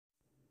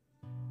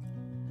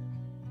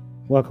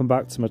Welcome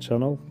back to my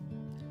channel.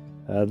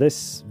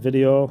 This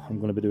video I'm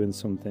going to be doing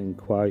something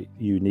quite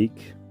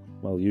unique,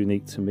 well,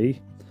 unique to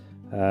me.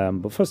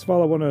 But first of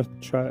all, I want to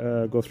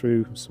try go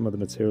through some of the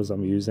materials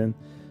I'm using.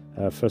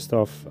 First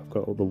off, I've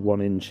got the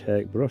 1-inch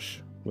hake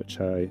brush, which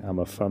I am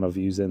a fan of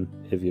using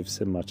if you've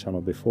seen my channel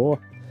before.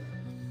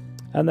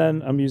 And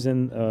then I'm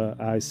using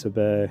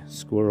Isobay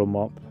Squirrel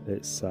Mop.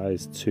 It's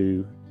size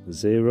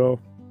 2/0.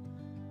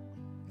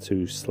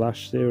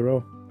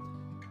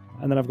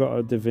 And then I've got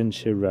a Da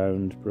Vinci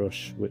round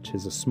brush, which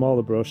is a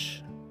smaller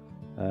brush,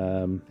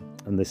 and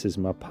this is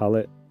my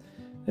palette.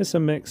 It's a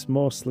mix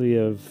mostly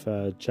of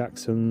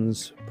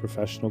Jackson's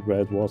professional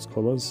grade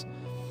watercolours,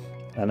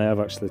 and I have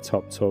actually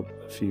topped up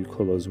a few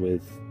colours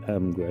with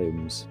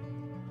Grahams.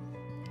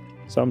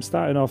 So I'm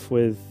starting off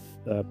with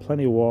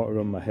plenty of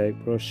water on my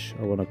hake brush.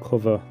 I want to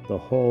cover the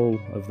whole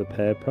of the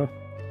paper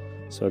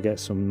so I get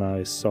some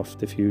nice soft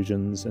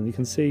diffusions, and you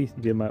can see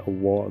the amount of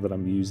water that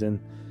I'm using.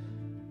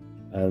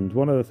 And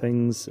one of the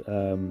things,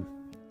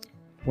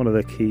 one of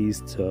the keys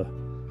to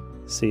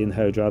seeing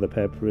how dry the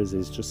paper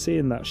is just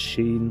seeing that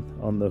sheen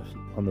on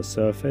the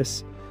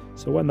surface.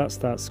 So when that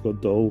starts to go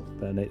dull,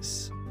 then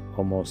it's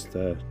almost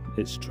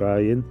it's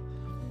drying.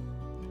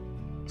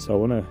 So I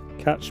want to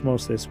catch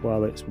most of this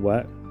while it's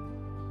wet,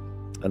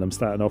 and I'm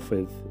starting off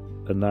with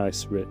a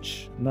nice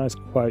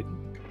quite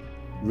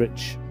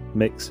rich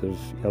mix of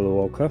yellow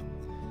ochre.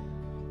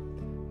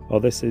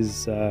 This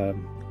is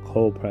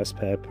cold press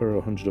paper,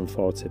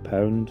 140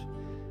 pound,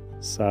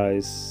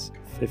 size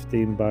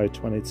 15 by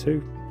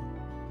 22.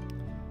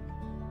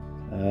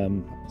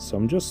 So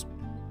I'm just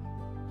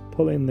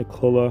pulling the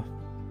colour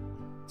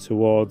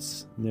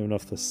towards near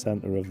enough the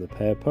centre of the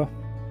paper,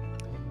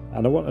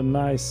 and I want a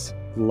nice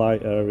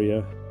light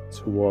area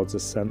towards the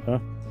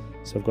centre.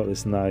 So I've got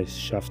this nice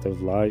shaft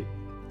of light,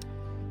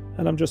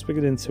 and I'm just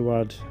beginning to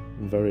add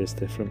various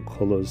different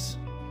colours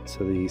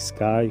to the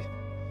sky.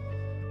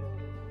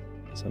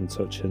 So I'm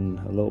touching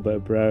a little bit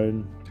of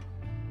brown,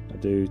 I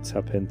do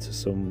tap into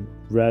some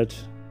red,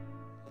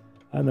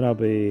 and then I'll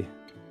be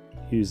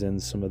using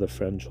some of the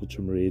French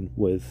ultramarine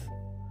with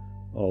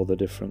all the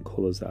different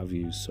colours that I've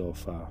used so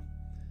far.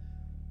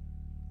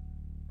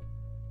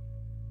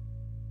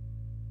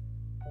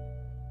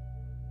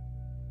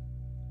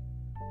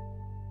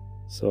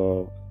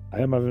 So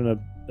I am having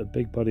a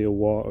big body of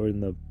water in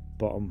the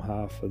bottom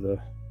half of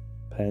the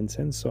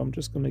painting, so I'm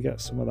just going to get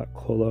some of that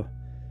colour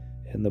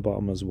in the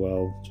bottom as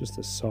well, just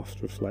a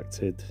soft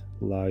reflected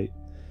light,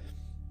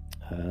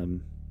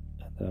 and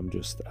then I'm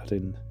just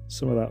adding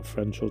some of that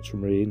French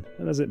ultramarine,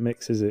 and as it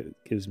mixes it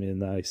gives me a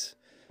nice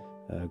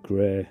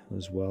grey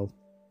as well.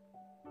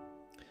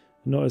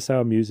 Notice how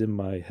I'm using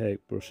my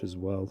hake brush as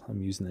well.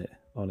 I'm using it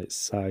on its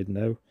side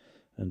now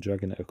and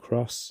dragging it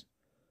across,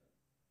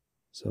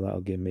 so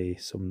that'll give me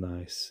some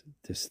nice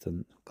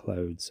distant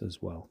clouds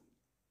as well.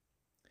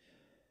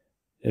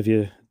 If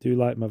you do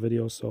like my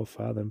video so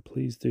far, then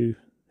please do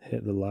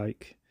hit the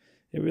like.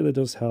 It really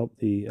does help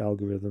the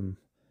algorithm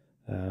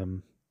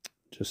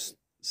just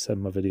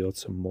send my video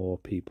to more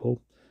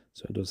people,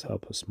 so it does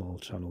help a small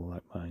channel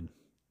like mine.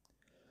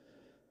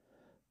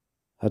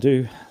 I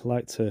do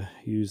like to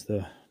use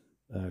the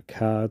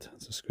card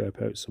to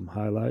scrape out some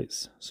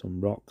highlights,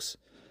 some rocks.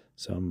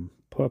 So I'm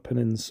popping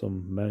in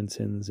some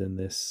mountains in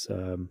this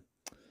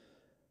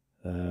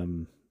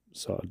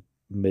sort of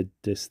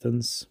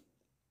mid-distance,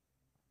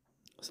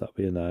 so that'll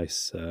be a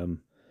nice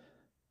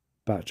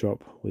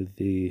backdrop with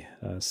the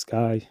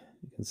sky.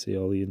 You can see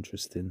all the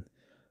interesting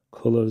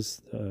colours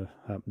that are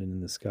happening in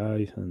the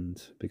sky, and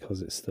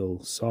because it's still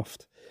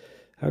soft,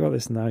 I got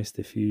this nice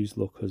diffused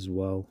look as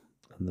well,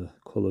 and the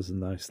colours are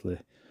nicely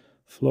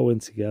flowing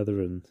together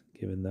and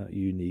giving that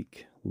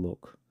unique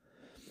look.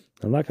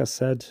 And like I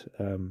said,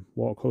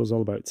 watercolour is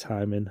all about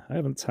timing. I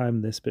haven't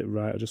timed this bit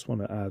right. I just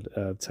want to add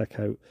take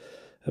out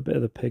a bit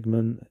of the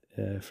pigment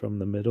from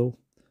the middle,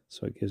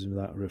 so it gives me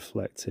that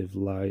reflective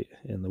light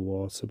in the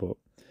water. But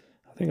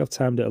I think I've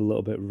timed it a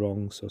little bit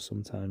wrong, so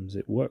sometimes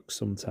it works,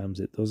 sometimes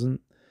it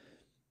doesn't.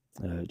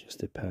 It just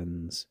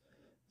depends.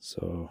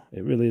 So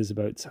it really is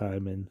about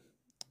timing.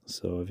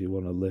 So if you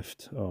want to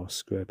lift or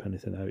scrape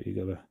anything out, you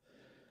gotta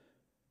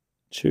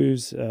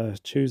choose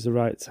the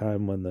right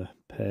time when the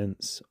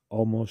paint's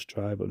almost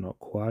dry but not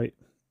quite.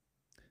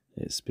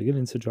 It's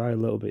beginning to dry a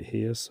little bit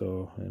here,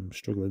 so I'm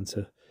struggling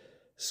to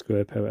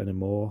scrape out any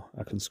more.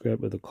 I can scrape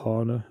with the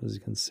corner, as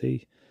you can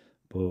see,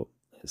 but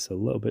it's a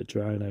little bit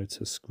dry now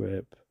to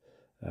scrape,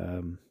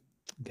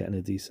 getting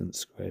a decent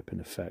scraping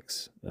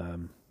effects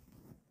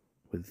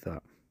with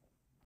that.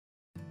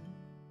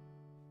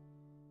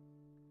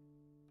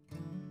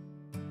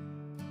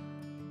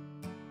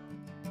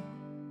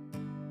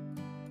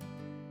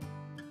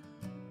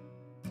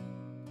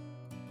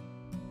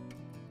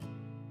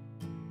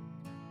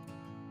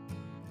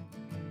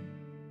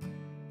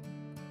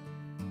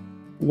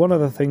 One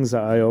of the things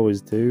that I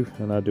always do,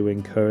 and I do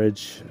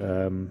encourage,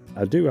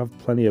 I do have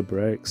plenty of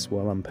breaks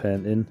while I'm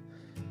painting,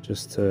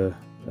 just to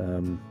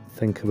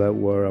think about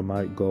where I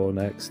might go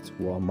next,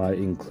 what I might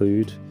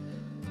include.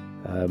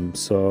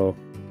 So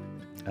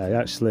I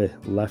actually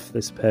left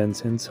this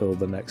painting till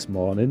the next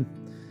morning.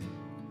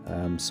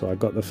 So I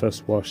got the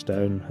first wash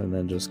down and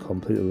then just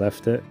completely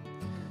left it.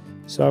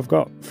 So I've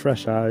got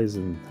fresh eyes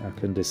and I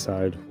can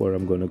decide where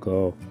I'm going to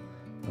go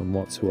and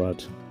what to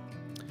add.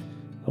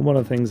 And one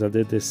of the things I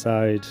did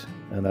decide,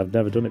 and I've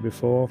never done it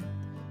before,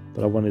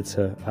 but I wanted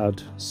to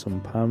add some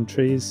palm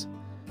trees.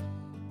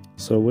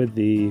 So with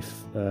the,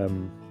 I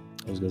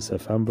was going to say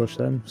fan brush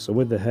then, so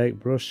with the hake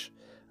brush,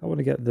 I want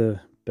to get the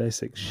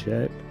basic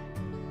shape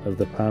of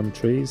the palm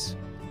trees.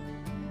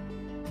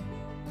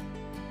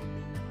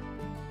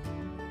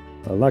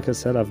 Like I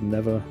said, I've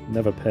never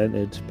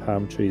painted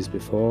palm trees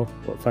before,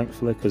 but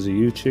thankfully, because of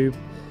YouTube,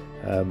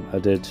 I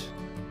did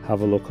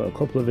have a look at a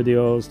couple of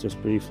videos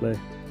just briefly,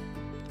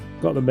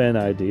 got the main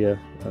idea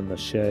and the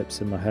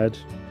shapes in my head,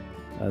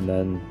 and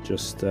then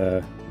just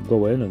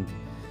go in and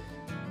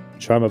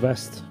try my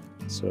best.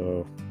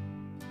 So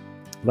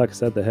like I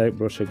said, the hake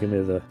brush will give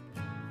me the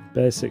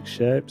basic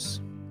shapes,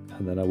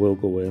 and then I will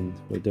go in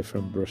with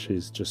different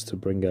brushes just to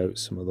bring out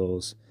some of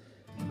those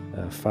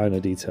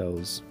finer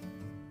details.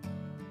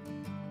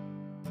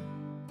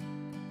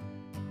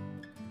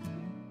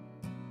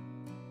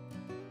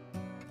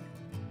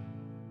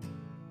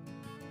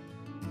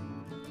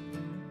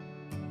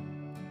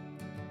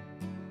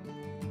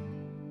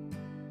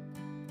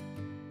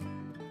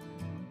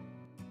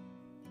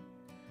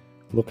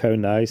 Look how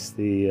nice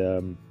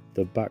the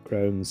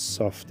background's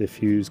soft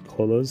diffuse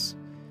colours,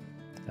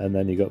 and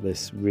then you got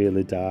this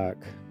really dark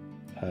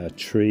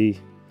tree,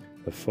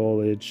 the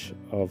foliage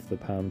of the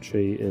palm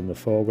tree in the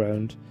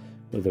foreground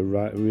with a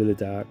really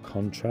dark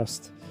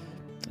contrast.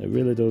 It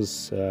really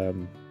does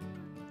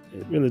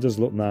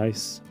look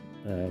nice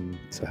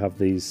to have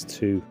these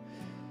two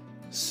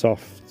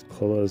soft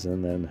colours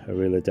and then a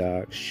really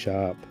dark,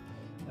 sharp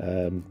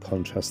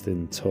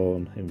contrasting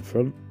tone in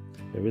front.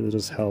 It really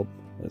does help.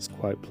 It's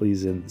quite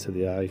pleasing to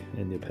the eye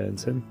in your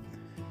painting.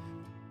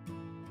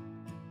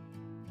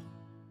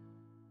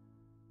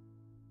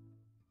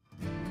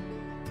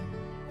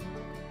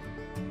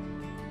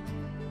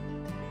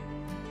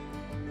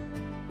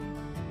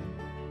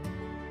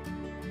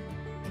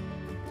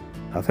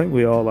 I think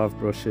we all have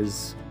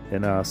brushes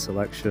in our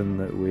selection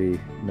that we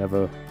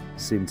never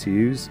seem to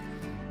use.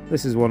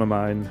 This is one of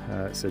mine.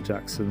 It's a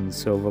Jackson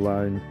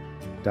Silverline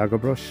dagger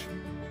brush,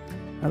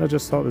 and I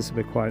just thought this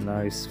would be quite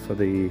nice for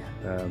the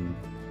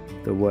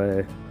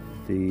way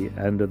the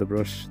end of the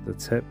brush, the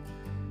tip.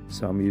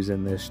 So I'm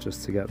using this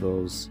just to get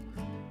those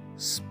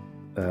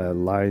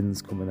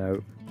lines coming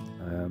out,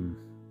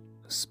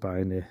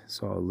 spiny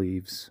sort of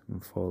leaves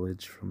and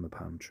foliage from the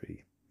palm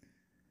tree.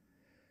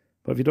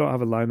 But if you don't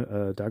have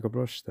a dagger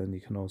brush, then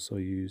you can also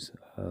use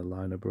a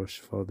liner brush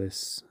for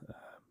this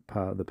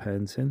part of the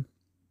painting,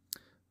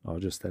 or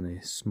just any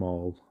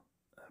small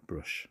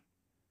brush.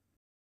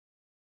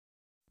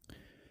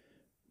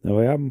 Now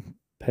I am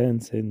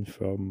painting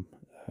from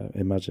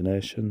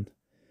imagination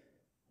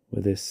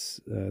with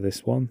this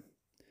one,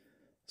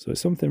 so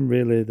it's something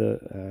really that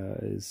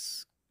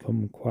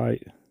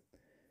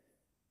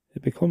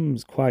it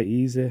becomes quite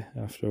easy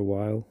after a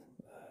while.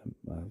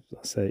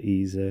 I say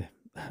easy,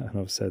 and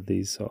I've said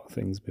these sort of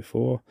things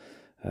before.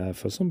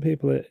 For some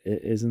people it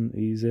isn't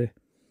easy,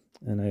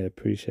 and I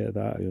appreciate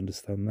that, I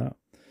understand that.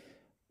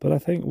 But I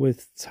think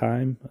with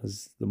time,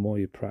 as the more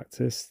you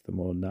practice, the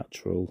more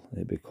natural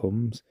it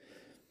becomes.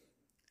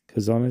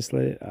 Because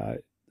honestly,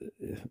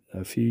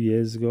 a few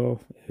years ago,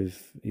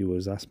 if you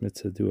was asked me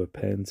to do a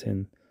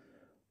painting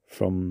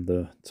from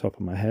the top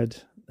of my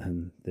head,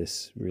 and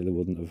this really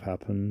wouldn't have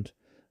happened,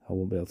 I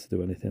won't be able to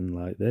do anything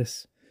like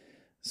this.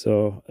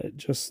 So it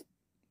just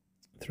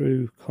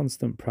through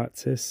constant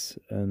practice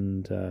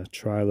and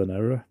trial and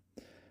error,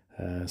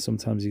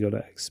 sometimes you got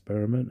to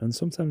experiment, and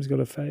sometimes you got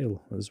to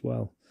fail as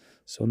well.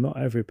 So not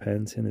every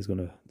painting is going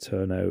to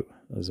turn out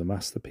as a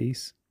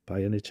masterpiece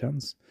by any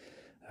chance.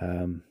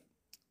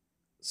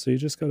 So you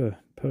just got to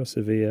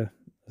persevere,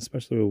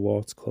 especially with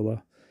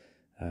watercolour.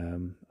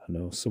 I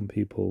know some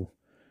people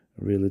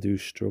really do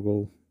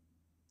struggle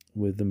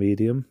with the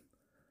medium.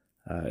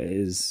 It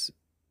is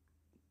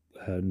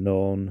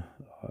known,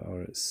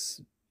 or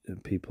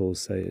people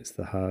say it's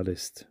the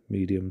hardest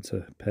medium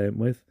to paint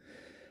with.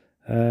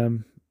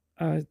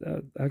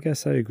 I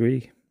guess I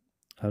agree.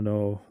 I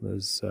know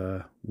there's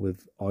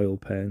with oil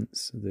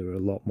paints, they're a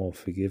lot more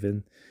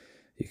forgiving.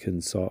 You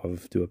can sort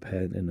of do a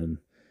painting and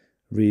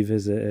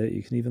revisit it.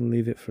 You can even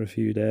leave it for a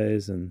few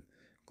days and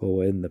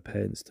go in, the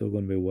paint's still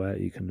going to be wet.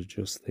 You can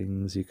adjust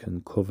things, you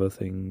can cover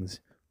things,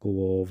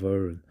 go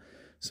over, and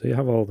so you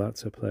have all that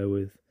to play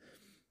with.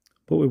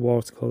 But with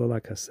watercolour,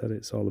 like I said,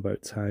 it's all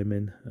about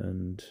timing,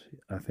 and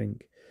I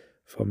think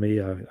for me,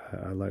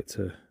 I like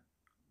to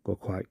go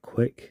quite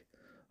quick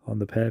on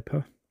the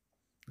paper,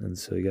 and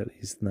so you get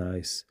this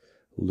nice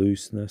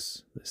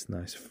looseness, this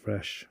nice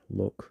fresh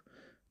look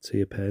to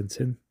your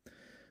painting.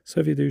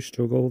 So if you do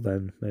struggle,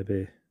 then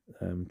maybe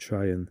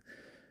try and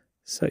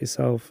set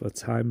yourself a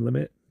time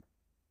limit.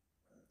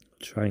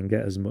 Try and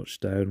get as much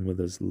down with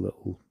as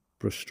little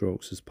brush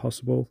strokes as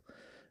possible.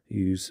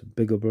 Use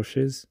bigger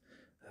brushes.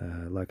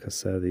 Like I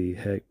said, the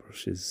hake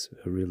brush is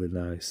a really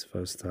nice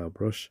versatile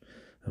brush,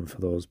 and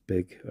for those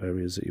big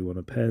areas that you want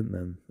to paint,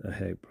 then a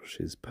hake brush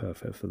is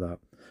perfect for that.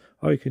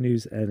 Or you can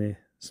use any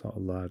sort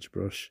of large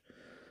brush.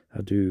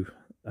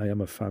 I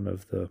am a fan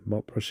of the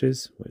mop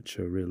brushes, which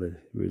are really,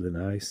 really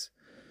nice.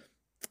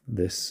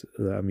 This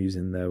that I'm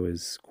using now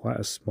is quite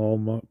a small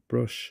mop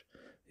brush.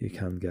 You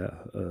can get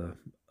a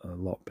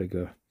lot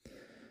bigger,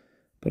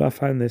 but I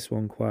find this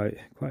one quite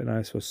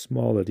nice for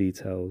smaller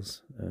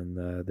details,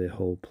 and they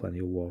hold plenty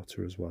of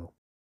water as well.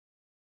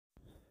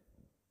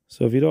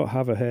 So if you don't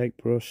have a hake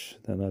brush,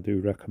 then I do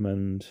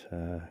recommend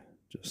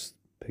just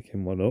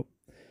picking one up.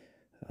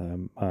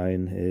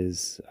 Mine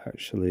is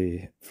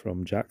actually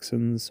from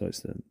Jackson's, so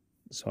it's the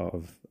sort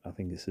of, I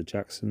think it's a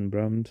Jackson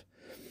brand,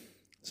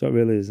 so it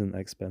really isn't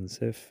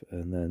expensive.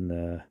 And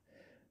then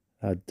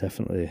I'd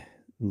definitely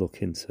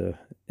look into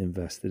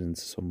investing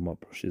into some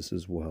mop brushes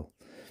as well.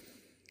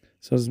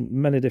 So there's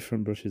many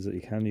different brushes that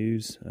you can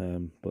use,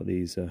 but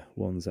these are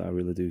ones that I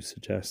really do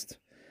suggest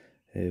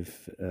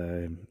if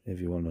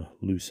you want to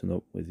loosen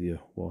up with your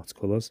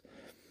watercolors.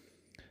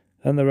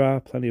 And there are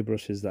plenty of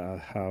brushes that I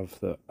have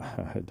that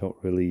I don't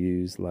really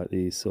use, like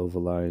the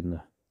Silverline,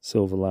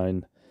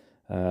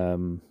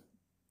 the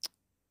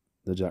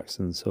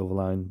Jackson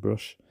Silverline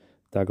brush,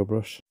 dagger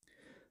brush.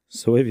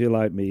 So if you're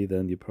like me,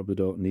 then you probably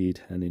don't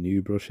need any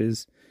new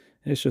brushes.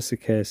 It's just a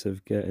case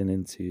of getting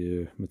into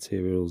your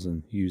materials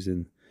and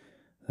using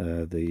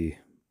the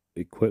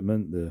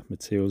equipment, the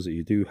materials that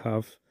you do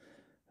have.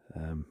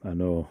 I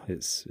know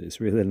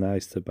it's really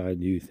nice to buy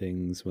new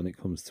things when it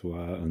comes to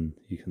art, and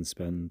you can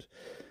spend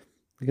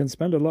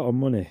a lot of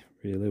money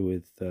really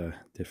with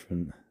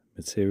different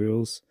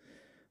materials,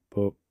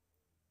 but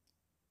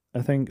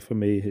I think for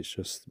me it's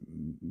just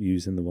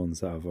using the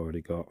ones that I've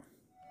already got.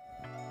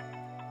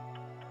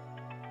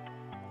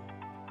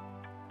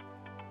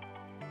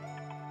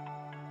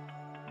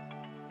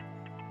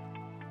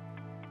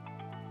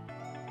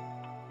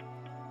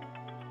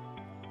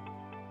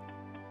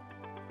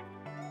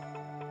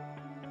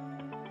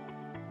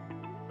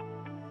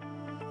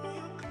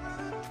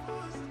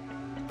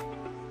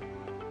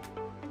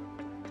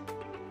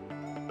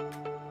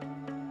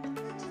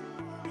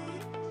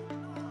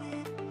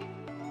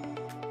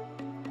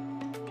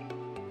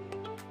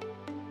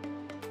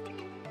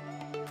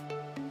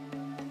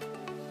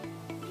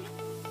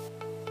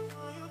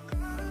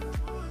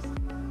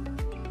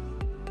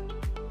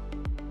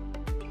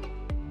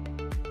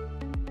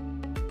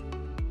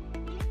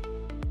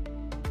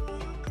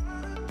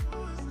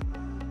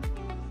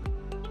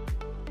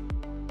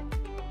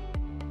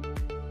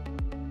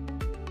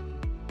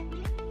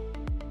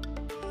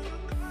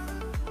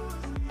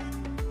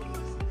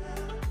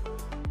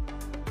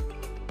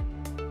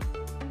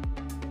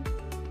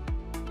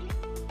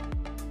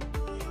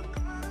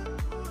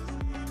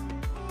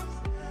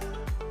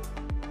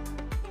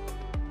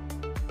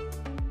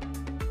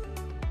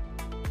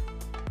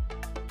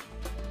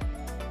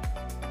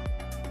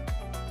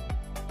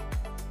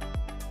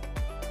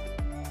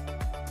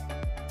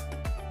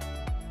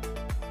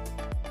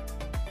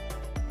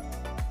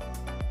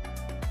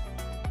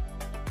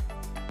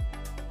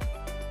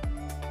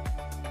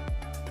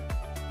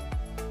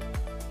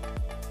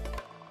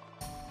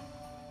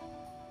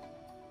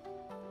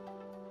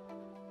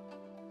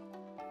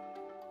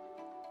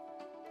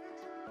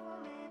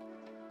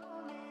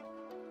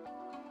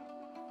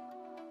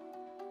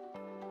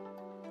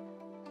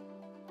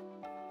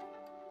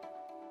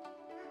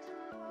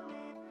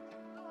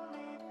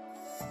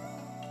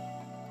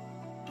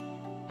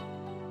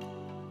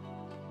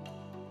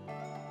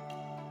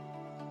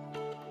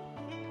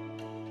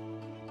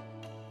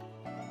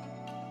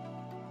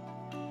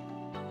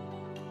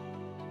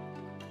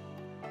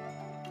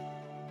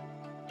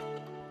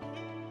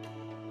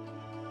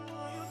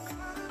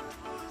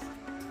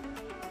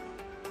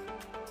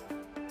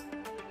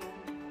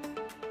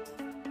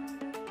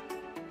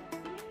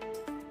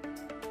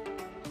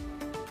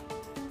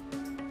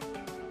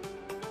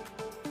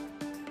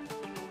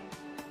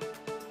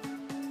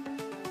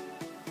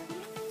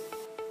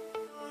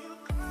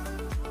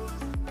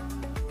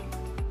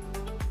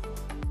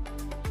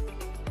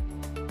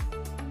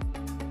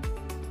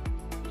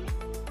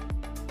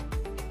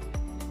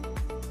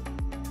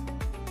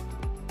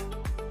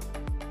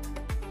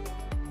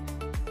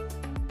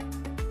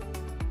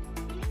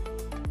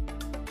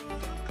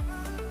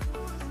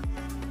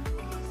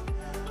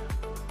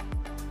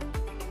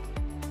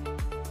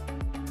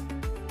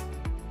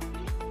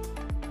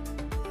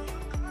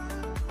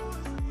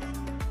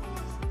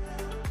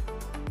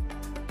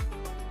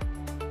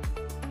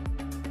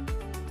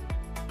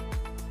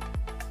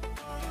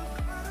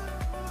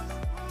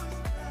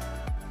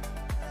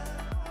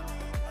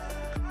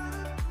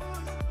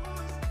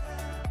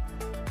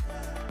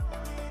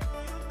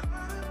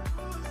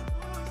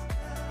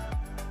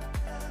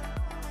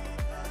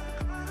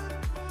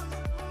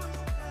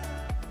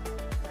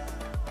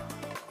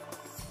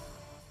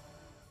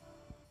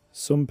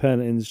 Some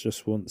paintings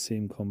just won't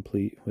seem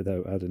complete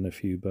without adding a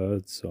few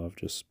birds, so I've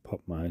just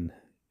popped mine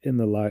in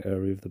the light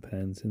area of the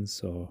painting,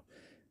 so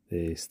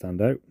they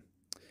stand out.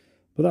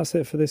 But that's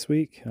it for this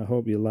week. I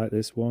hope you like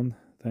this one.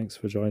 Thanks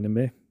for joining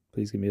me.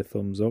 Please give me a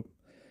thumbs up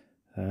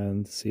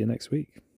and see you next week.